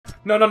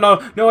No, no,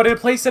 no, no, I didn't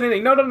place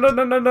anything. No, no, no,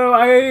 no, no, no,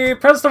 I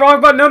pressed the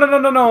wrong button. No, no, no,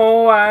 no,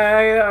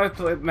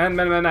 no,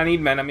 men, I need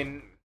men, I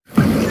mean...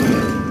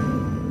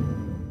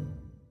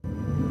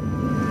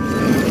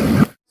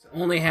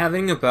 Only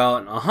having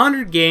about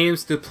 100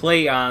 games to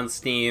play on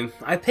Steam,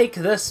 I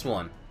picked this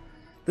one.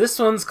 This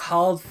one's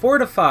called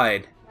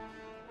Fortified.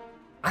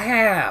 I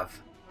have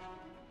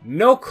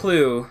no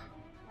clue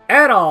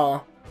at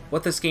all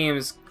what this game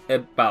is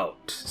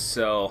about,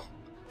 so...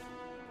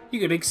 You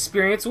can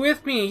experience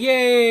with me!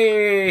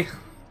 Yay!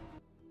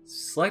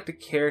 Select a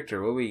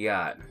character. What we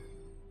got?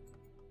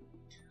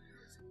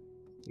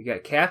 We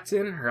got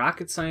Captain,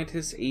 Rocket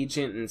Scientist,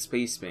 Agent, and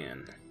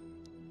Spaceman.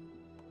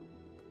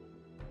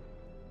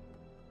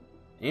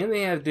 And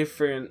they have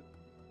different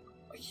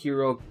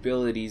hero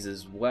abilities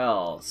as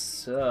well.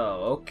 So,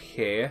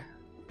 okay.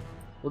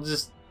 We'll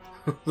just...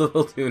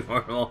 we'll do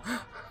normal.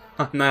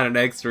 I'm not an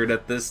expert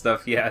at this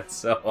stuff yet,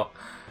 so...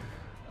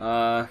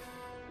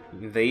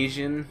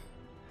 Invasion...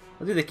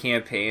 I'll do the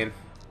campaign.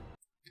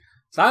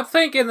 So I'm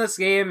thinking this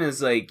game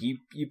is like you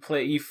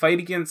fight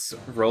against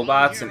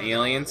robots and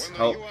aliens.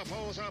 When the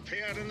UFOs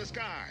appeared in the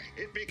sky,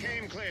 it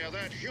became clear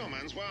that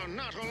humans were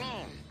not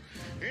alone.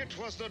 It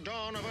was the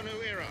dawn of a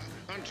new era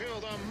until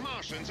the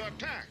Martians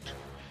attacked.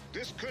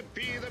 This could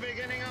be the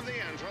beginning of the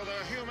end for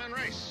the human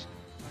race.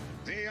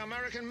 The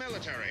American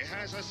military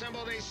has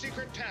assembled a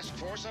secret task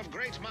force of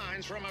great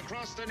minds from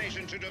across the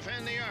nation to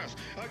defend the Earth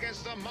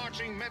against the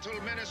marching metal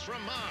menace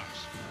from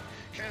Mars.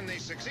 Can they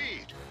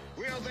succeed?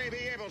 Will they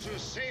be able to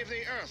save the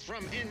Earth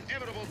from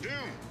inevitable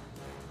doom?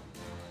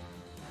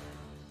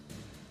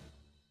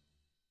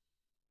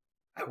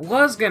 I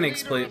was gonna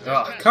explain.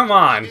 Oh, come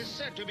on! Is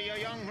said to be a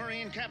young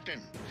Marine captain,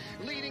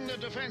 leading the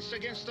defense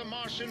against the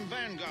Martian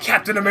vanguard.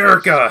 Captain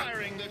America!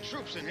 Inspiring the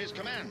troops in his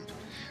command.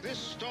 This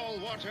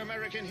stalwart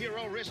American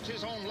hero risked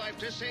his own life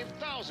to save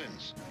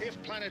thousands.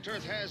 If planet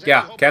Earth has any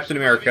hope Captain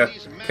of America.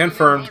 these man-made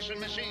Confirmed. Martian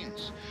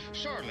machines,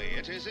 surely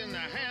it is in the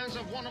hands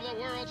of one of the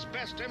world's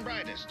best and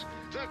brightest,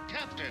 the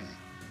Captain.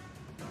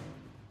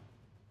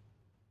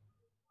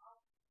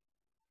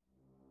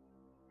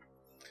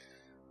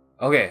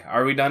 Okay,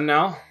 are we done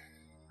now?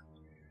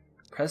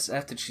 Press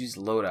F to choose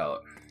loadout.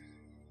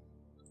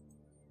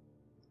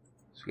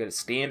 So we got a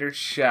standard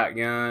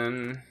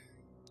shotgun,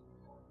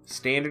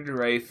 standard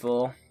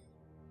rifle.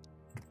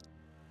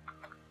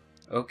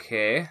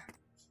 Okay.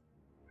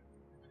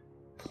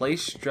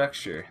 Place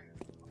structure.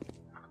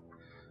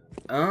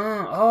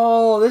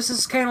 Oh, this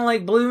is kind of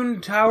like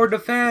Bloon tower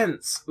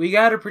defense. We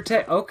gotta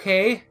protect.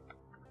 Okay.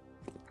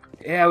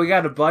 Yeah, we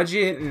got a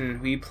budget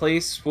and we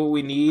place what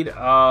we need.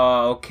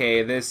 Oh,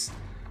 okay. This,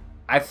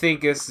 I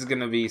think this is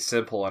gonna be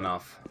simple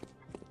enough.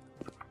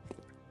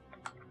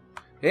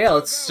 Yeah,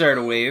 let's start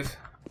a wave.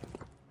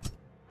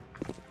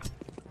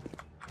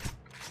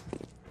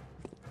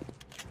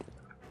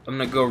 I'm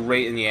gonna go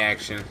right in the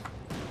action.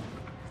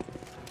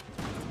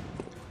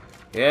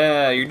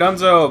 Yeah, you're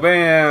donezo!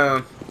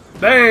 Bam!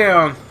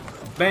 Bam!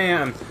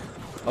 Bam!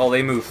 Oh,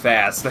 they move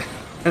fast.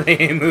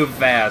 They move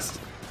fast.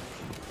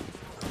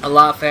 A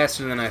lot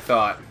faster than I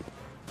thought.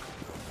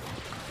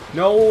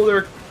 No,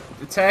 they're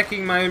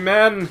attacking my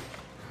men!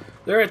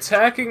 They're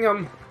attacking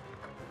them!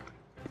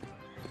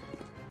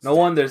 No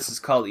wonder this is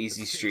called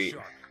Easy Street.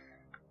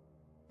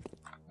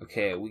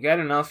 Okay, we got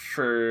enough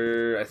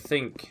for, I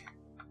think,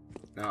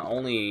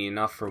 only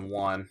enough for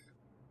one.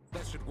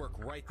 That should work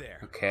right there.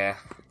 Okay.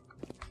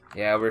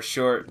 Yeah, we're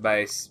short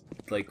by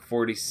like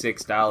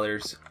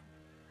 $46.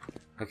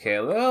 Okay,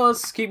 well,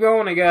 let's keep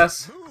going, I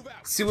guess.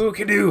 See what we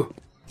can do.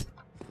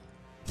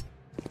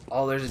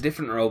 Oh, there's a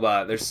different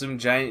robot. There's some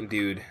giant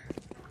dude.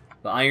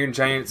 The Iron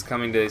Giant's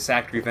coming to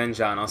exact revenge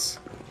on us.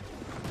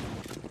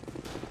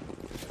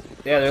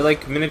 Yeah, they're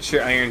like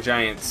miniature Iron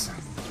Giants.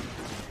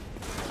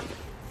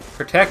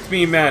 Protect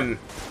me, men.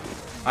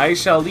 I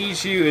shall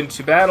lead you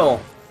into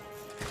battle.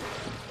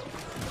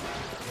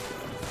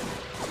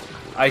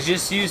 I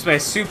just used my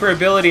super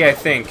ability, I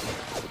think.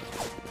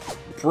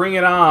 Bring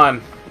it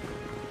on.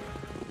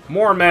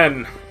 More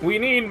men. We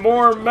need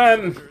more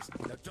men.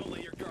 Now don't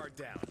let your guard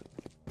down.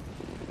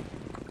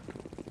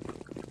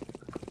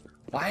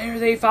 Why are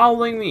they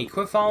following me?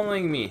 Quit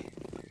following me.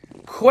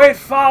 Quit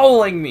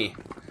following me.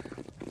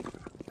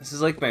 This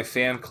is like my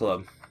fan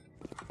club.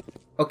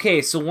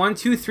 Okay, so 1,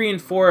 2, 3,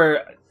 and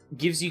 4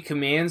 gives you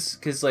commands,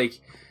 because like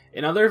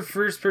in other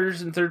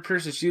first-person,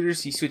 third-person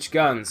shooters, you switch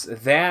guns.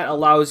 That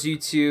allows you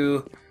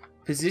to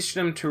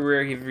position them to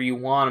wherever you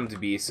want them to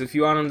be. So if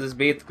you want them to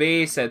be at the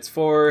base, that's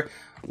 4,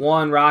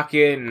 1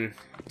 rocket, and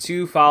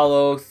 2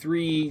 follow,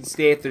 3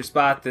 stay at their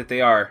spot that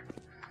they are.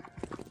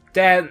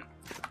 That,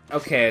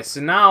 okay,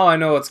 so now I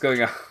know what's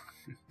going on.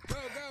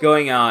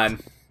 Going on.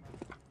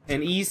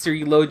 And E to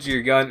reload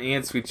your gun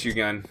and switch your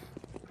gun.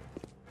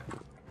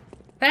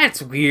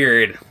 That's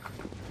weird.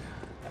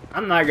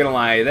 I'm not gonna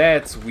lie,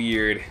 that's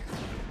weird.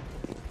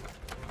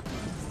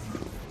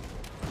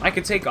 I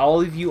could take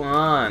all of you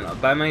on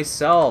by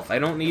myself. I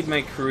don't need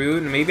my crew,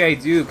 and maybe I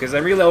do, because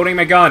I'm reloading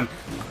my gun.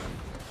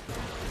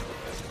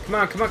 Come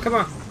on, come on, come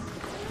on.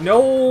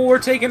 No, we're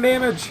taking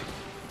damage.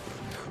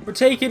 We're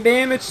taking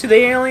damage to the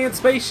alien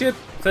spaceship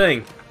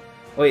thing.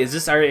 Wait, is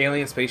this our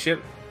alien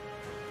spaceship?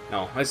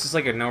 No, it's just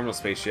like a normal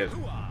spaceship.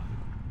 Now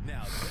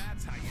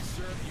that's how you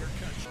serve your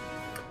country.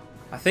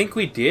 I think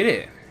we did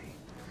it.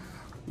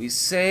 We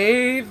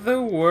saved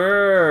the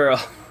world.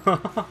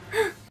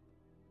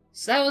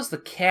 So that was the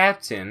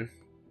captain.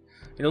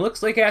 And it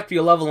looks like after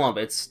you level up,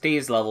 it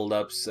stays leveled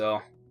up,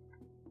 so...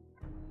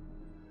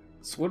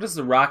 So what is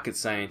the rocket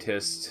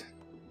scientist?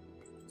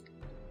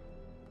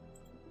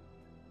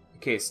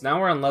 Okay, so now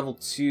we're on level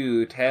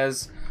 2.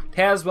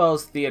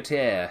 Tazwell's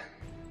Theater.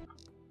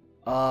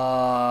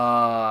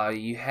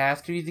 You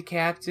have to be the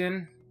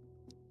captain?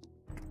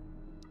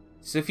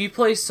 So if you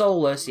play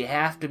Solus, you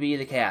have to be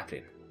the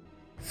captain.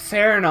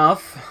 Fair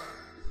enough.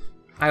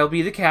 I'll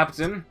be the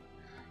captain.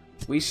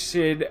 We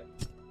should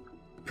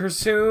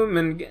presume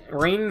and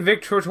reign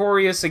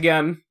victorious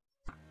again.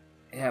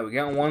 Yeah, we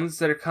got ones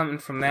that are coming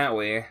from that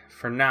way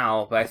for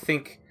now, but I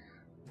think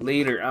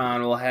later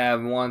on we'll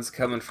have ones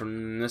coming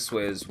from this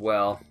way as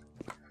well.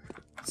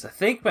 So I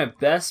think my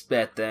best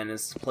bet then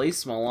is to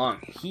place them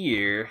along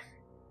here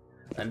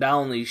and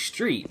down these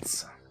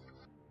streets.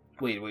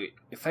 Wait.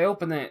 If I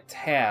open that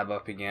tab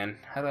up again,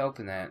 how do I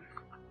open that?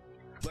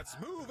 Let's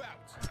move out.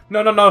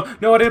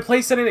 No, I didn't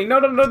place anything. No,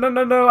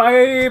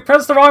 I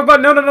pressed the wrong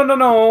button. No,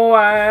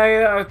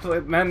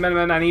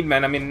 men, I need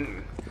men. I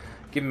mean,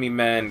 give me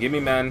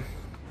men.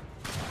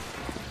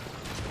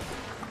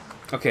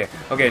 Okay,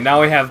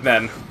 now we have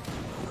men.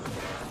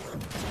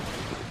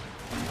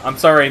 I'm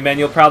sorry, men,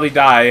 you'll probably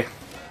die.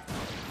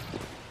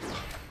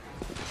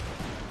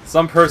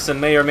 Some person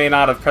may or may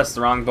not have pressed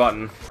the wrong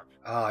button.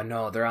 Oh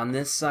no, they're on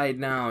this side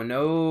now.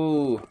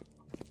 No.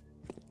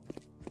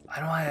 I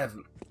don't have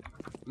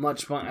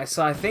much money.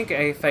 So I think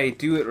if I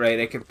do it right,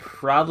 I could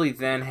probably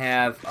then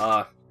have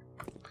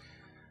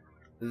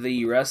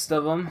the rest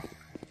of them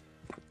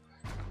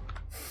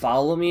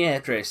follow me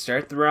after I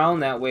start the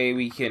round. That way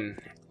we can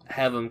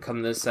have them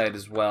come this side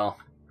as well.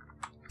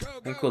 I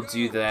think we'll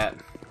do that.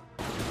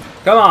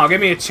 Come on,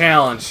 give me a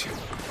challenge.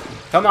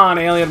 Come on,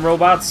 alien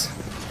robots.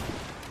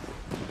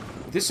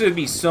 This would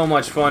be so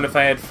much fun if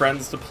I had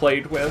friends to play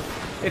it with.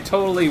 It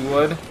totally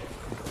would.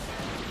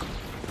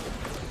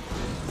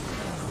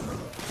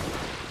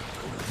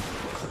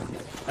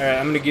 Alright,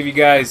 I'm gonna give you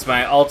guys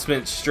my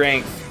ultimate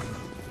strength.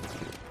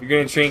 You're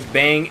gonna drink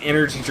Bang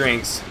energy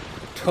drinks.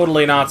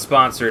 Totally not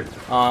sponsored.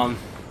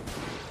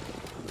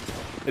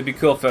 It'd be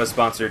cool if I was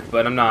sponsored,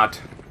 but I'm not.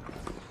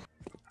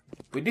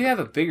 We do have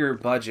a bigger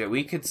budget.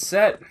 We could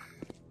set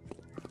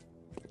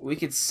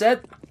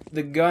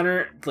the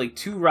gunner, like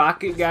 2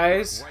 rocket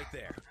guys, Right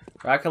there.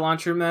 rocket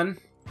launcher men,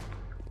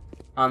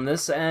 on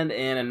this end,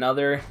 and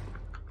another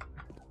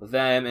of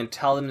them, and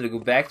tell them to go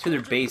back to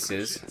their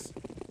bases.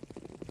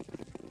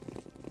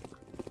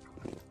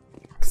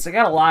 Because I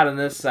got a lot on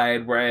this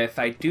side, where if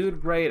I do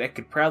it right, I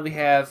could probably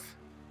have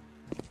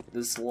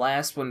this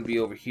last one be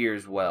over here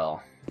as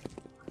well.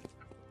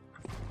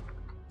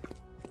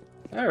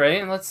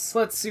 Alright, let's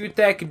see what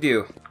that could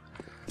do.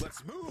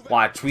 Let's move out.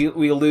 Watch,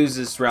 we lose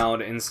this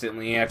round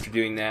instantly after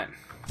doing that.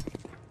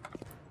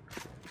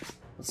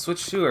 Let's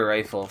switch to a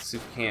rifle, see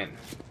if we can.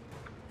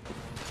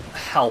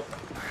 Help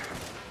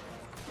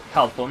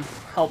them.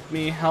 Help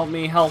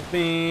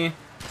me.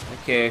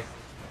 Okay.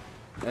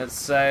 That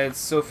side's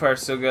so far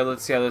so good.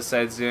 Let's see how this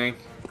side's doing.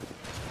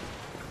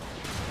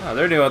 Oh,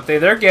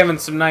 they're giving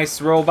some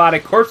nice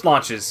robotic corpse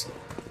launches.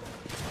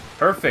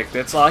 Perfect,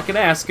 that's all I can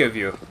ask of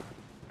you.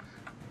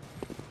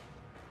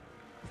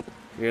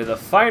 You're the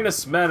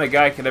finest men a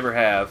guy could ever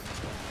have.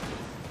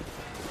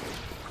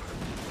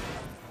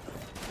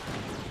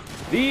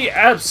 The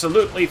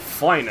absolutely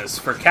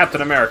finest for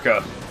Captain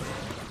America.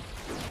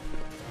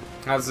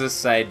 How's this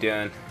side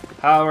doing?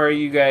 How are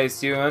you guys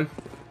doing?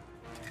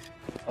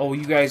 Oh,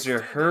 you guys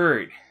are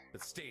hurt.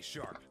 Let's stay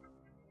sharp.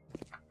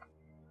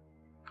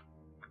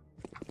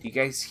 Do you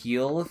guys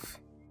heal?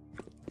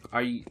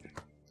 Are you...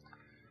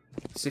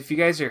 So if you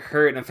guys are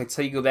hurt, and if I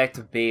tell you go back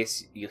to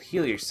base, you'll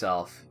heal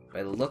yourself.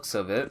 By the looks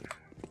of it.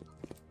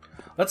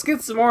 Let's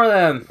get some more of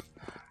them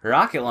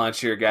rocket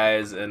launcher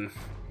guys and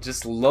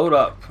just load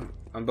up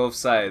on both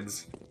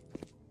sides.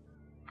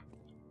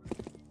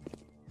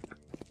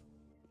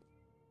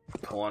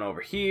 Pull one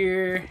over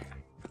here.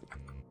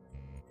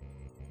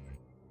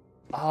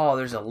 Oh,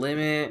 there's a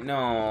limit?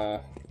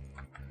 No.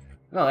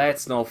 No,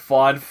 that's no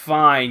fun.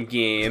 Fine,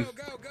 game.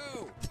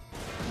 Go.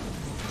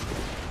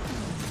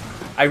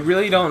 I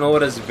really don't know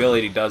what his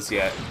ability does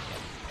yet.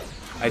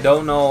 I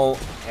don't know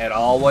at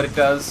all what it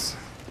does.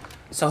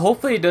 So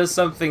hopefully it does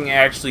something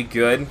actually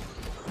good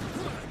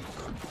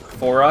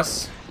for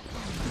us.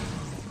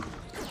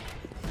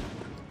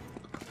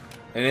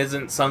 It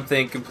isn't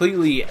something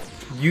completely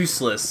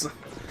useless.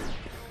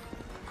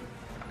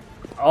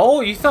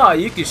 Oh, you thought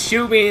you could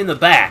shoot me in the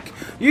back.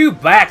 You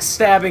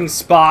backstabbing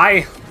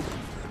spy.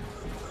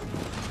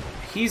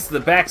 He's the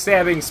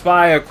backstabbing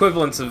spy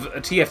equivalent of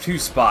a TF2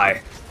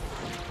 spy.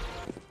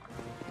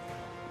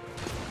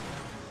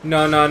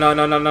 No.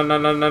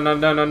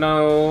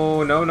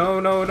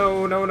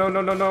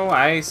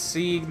 I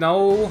see,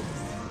 no.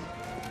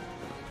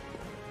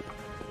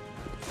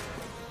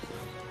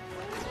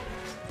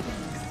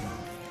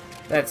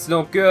 That's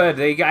no good.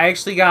 I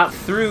actually got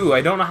through.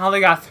 I don't know how they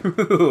got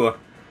through.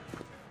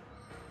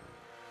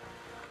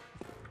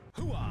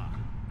 Hooah!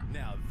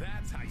 Now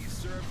that's how you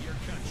serve your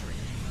country.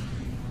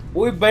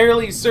 We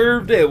barely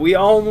served it. We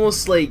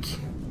almost, like...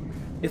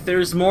 If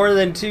there's more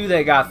than 2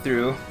 that got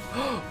through...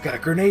 Got a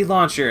grenade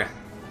launcher!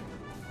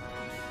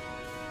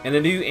 And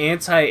a new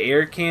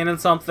anti-air cannon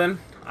something?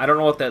 I don't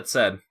know what that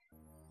said.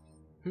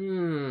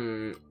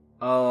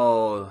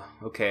 Oh,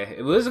 okay.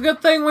 It was a good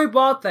thing we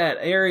bought that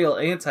aerial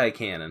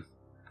anti-cannon.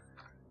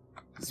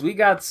 Because we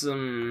got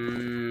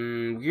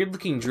some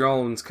weird-looking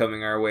drones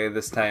coming our way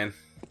this time.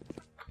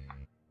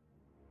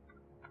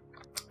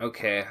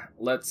 Okay,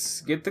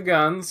 let's get the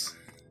guns.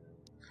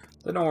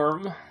 The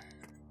norm.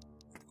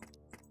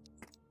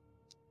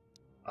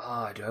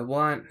 Ah, do I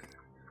want...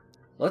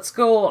 Let's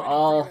go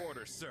all...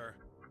 Order, sir.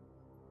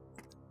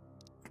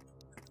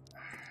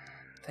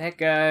 That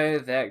guy,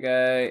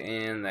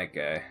 and that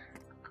guy.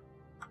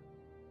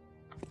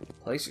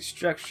 Place your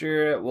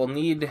structure. We'll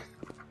need...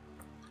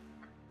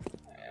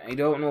 I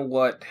don't know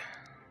what...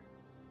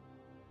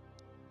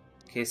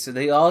 Okay, so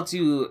they all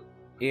do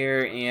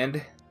air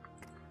and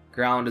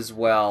ground as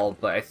well,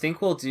 but I think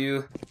we'll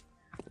do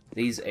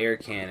these air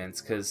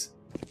cannons, because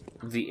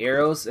the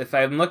arrows, if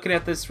I'm looking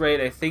at this right,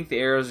 I think the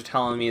arrows are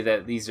telling me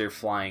that these are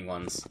flying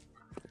ones.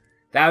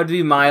 That would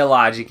be my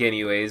logic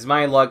anyways.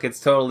 My luck, it's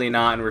totally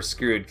not, and we're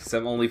screwed, because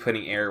I'm only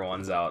putting air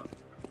ones out.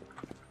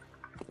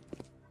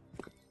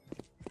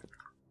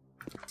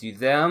 Do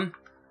them.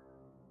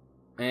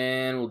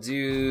 And we'll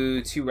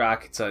do 2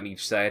 rockets on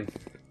each side.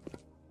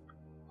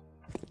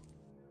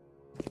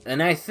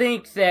 And I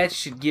think that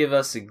should give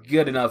us a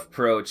good enough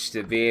approach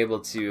to be able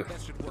to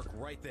That should work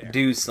right there.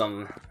 do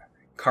some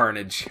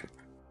carnage.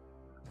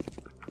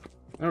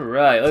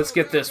 Alright, let's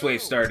get this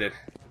wave started.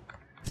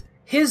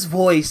 His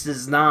voice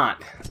does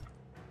not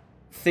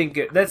think...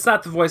 That's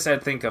not the voice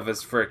I'd think of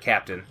as for a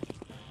captain.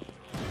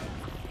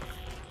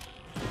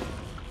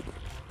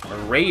 A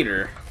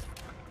raider.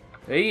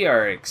 They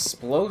are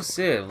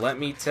explosive, let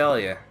me tell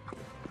you.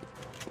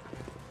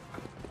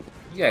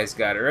 You guys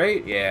got it,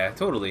 right? Yeah,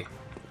 totally.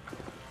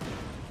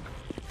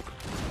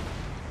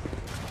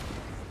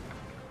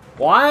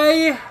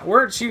 Why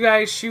weren't you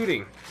guys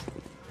shooting?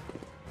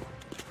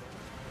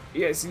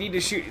 You guys need to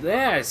shoot.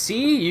 Yeah,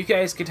 see? You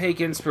guys could take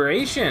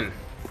inspiration.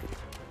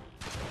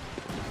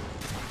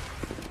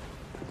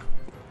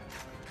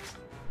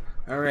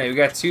 Alright, we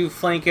got 2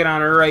 flanking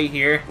on our right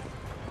here.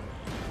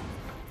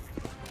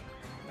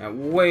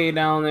 And way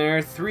down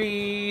there.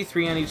 3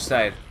 on each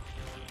side.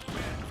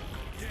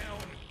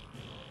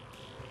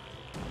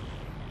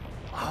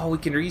 Oh, we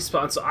can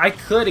respawn. So I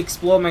could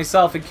explode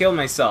myself and kill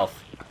myself.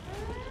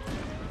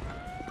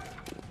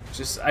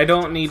 Just, I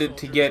don't need it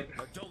to get...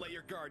 Don't let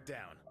your guard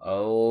down.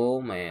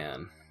 Oh,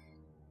 man.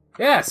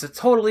 Yes, it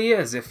totally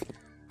is. If...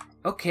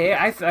 Okay,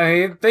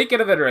 I'm thinking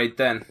of it right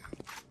then.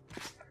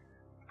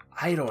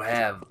 I don't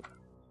have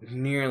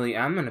nearly...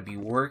 I'm going to be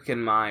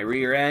working my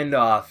rear end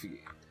off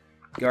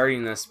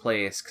guarding this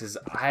place, because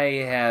I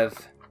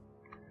have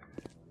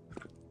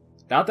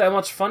not that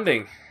much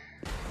funding.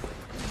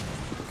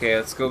 Okay,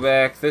 let's go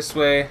back this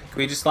way. Can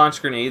we just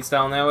launch grenades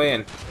down that way?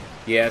 And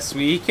yes,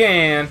 we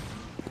can.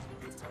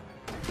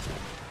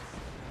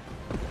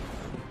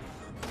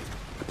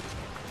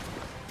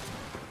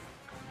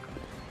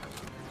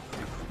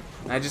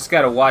 I just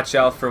gotta watch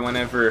out for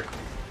whenever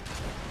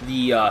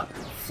the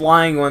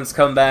flying ones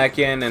come back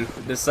in and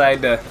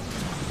decide to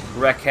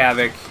wreak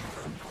havoc.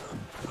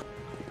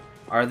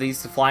 Are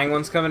these the flying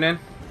ones coming in?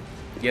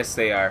 Yes,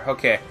 they are.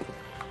 Okay.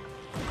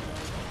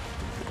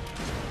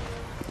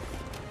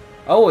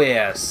 Oh,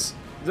 yes.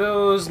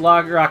 Those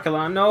rocket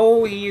launch.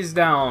 No, he is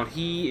down.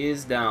 He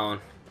is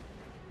down.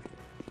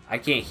 I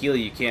can't heal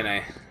you, can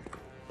I?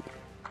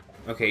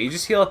 Okay, you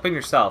just heal up on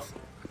yourself.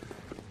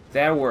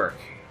 That'll work.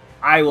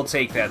 I will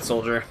take that,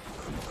 soldier.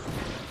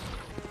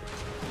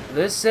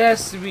 This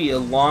has to be the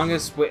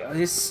longest wave.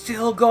 It's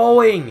still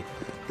going.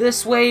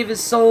 This wave is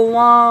so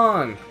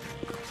long.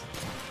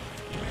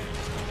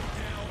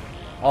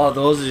 Oh,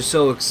 those are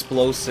so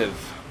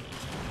explosive.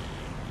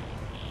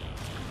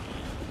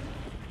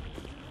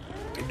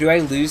 Do I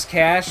lose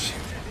cash?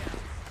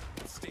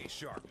 Stay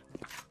sharp.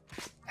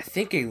 I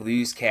think I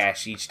lose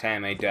cash each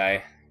time I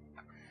die.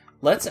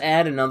 Let's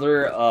add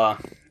another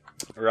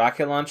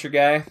rocket launcher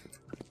guy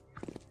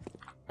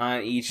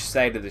on each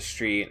side of the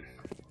street.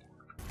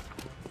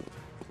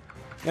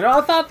 You know,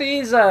 I thought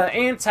these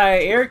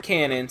anti-air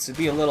cannons would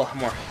be a little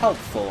more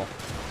helpful.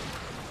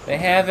 They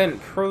haven't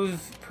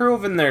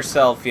proven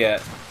themselves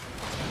yet.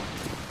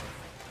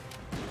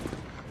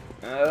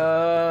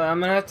 I'm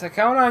gonna have to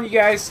count on you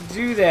guys to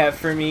do that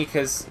for me,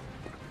 because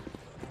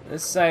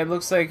this side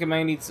looks like it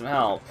might need some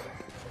help.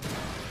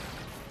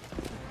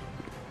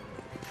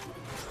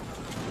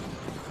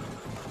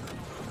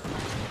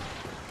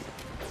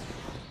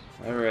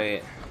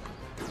 Alright.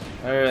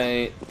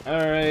 Alright.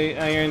 Alright,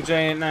 Iron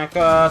Giant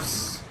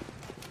knockoffs.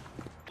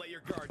 Let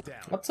your guard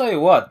down. I'll tell you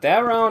what, that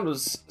round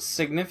was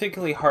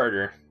significantly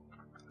harder.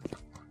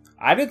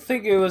 I didn't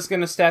think it was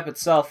going to step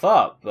itself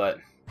up, but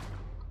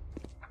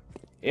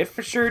It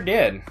for sure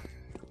did.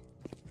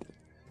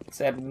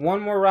 Let's add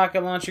one more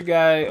rocket launcher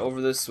guy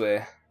over this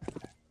way.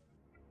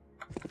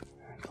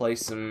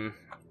 Place him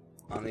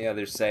on the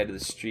other side of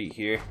the street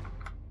here.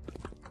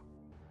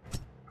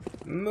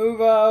 Move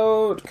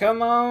out!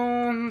 Come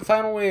on!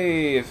 Final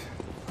wave!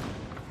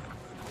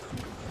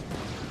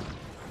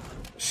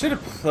 Should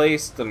have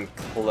placed them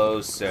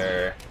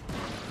closer.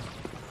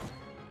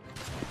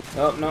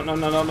 Oh, no, no,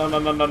 no, no, no, no,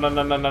 no, no,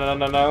 no, no, no, no,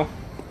 no, no.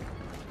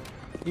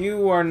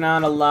 You are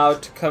not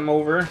allowed to come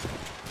over.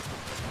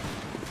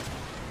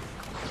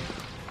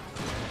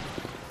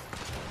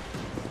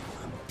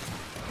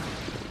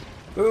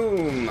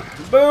 Boom!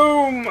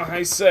 Boom!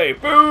 I say,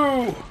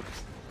 boo!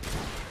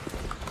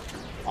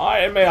 I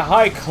am a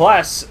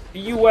high-class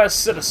U.S.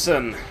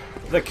 citizen,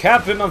 the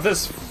captain of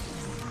this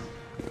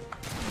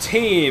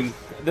team,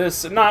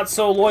 this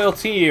not-so-loyal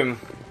team.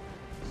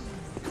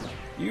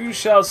 You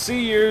shall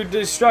see your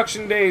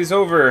destruction days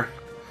over.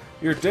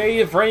 Your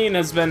day of reign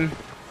has been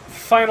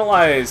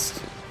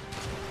finalized.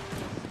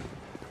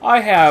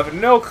 I have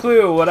no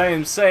clue what I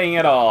am saying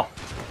at all.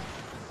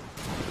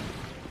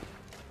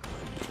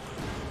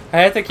 I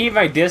have to keep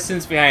my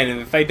distance behind them.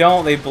 If I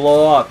don't, they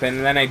blow up and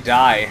then I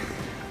die.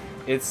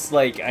 It's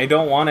like, I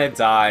don't want to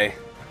die.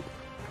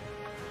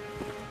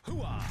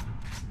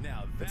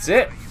 That's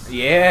it.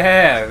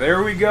 Yeah,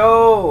 there we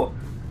go.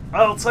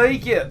 I'll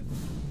take it.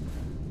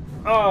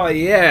 Oh,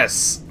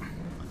 yes.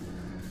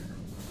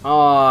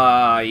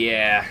 Oh,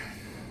 yeah.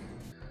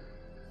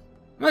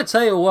 I'm gonna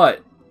tell you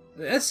what.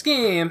 This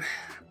game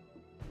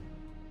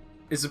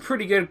is a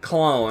pretty good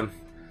clone.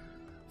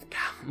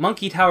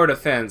 Monkey Tower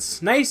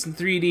Defense. Nice in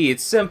 3D.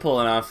 It's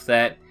simple enough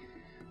that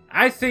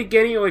I think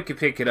anyone could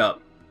pick it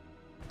up.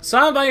 So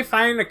I might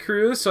find a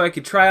crew so I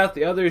could try out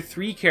the other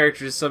 3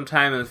 characters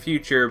sometime in the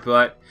future,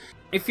 but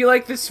if you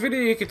like this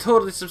video, you could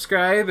totally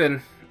subscribe,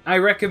 and I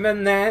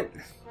recommend that.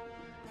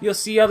 You'll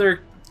see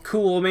other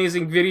cool,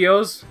 amazing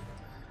videos,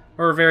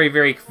 or very,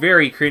 very,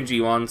 very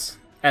cringy ones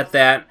at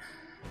that.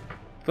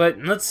 But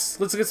let's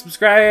get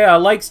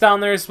subscribe, likes down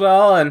there as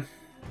well, and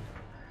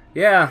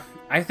yeah,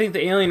 I think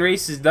the alien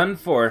race is done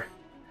for.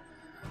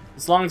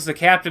 As long as the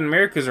Captain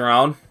America's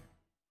around.